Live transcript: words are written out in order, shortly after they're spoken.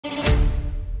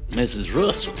Mrs.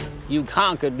 Russell. You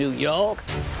conquered New York.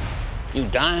 You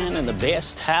dine in the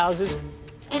best houses.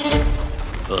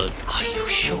 But are you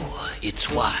sure it's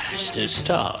wise to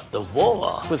start the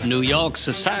war with New York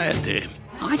society?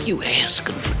 Aren't you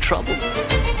asking for trouble?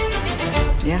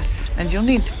 Yes, and you'll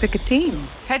need to pick a team.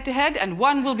 Head-to-head, and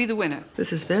one will be the winner.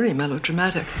 This is very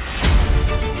melodramatic.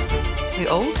 The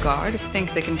old guard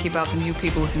think they can keep out the new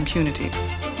people with impunity.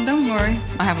 Don't worry,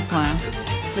 I have a plan.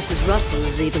 Mrs. Russell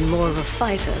is even more of a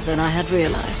fighter than I had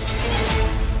realized.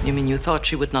 You mean you thought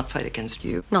she would not fight against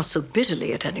you? Not so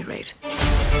bitterly, at any rate.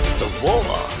 The war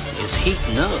is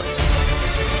heating up.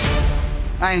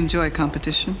 I enjoy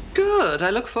competition. Good, I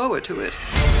look forward to it.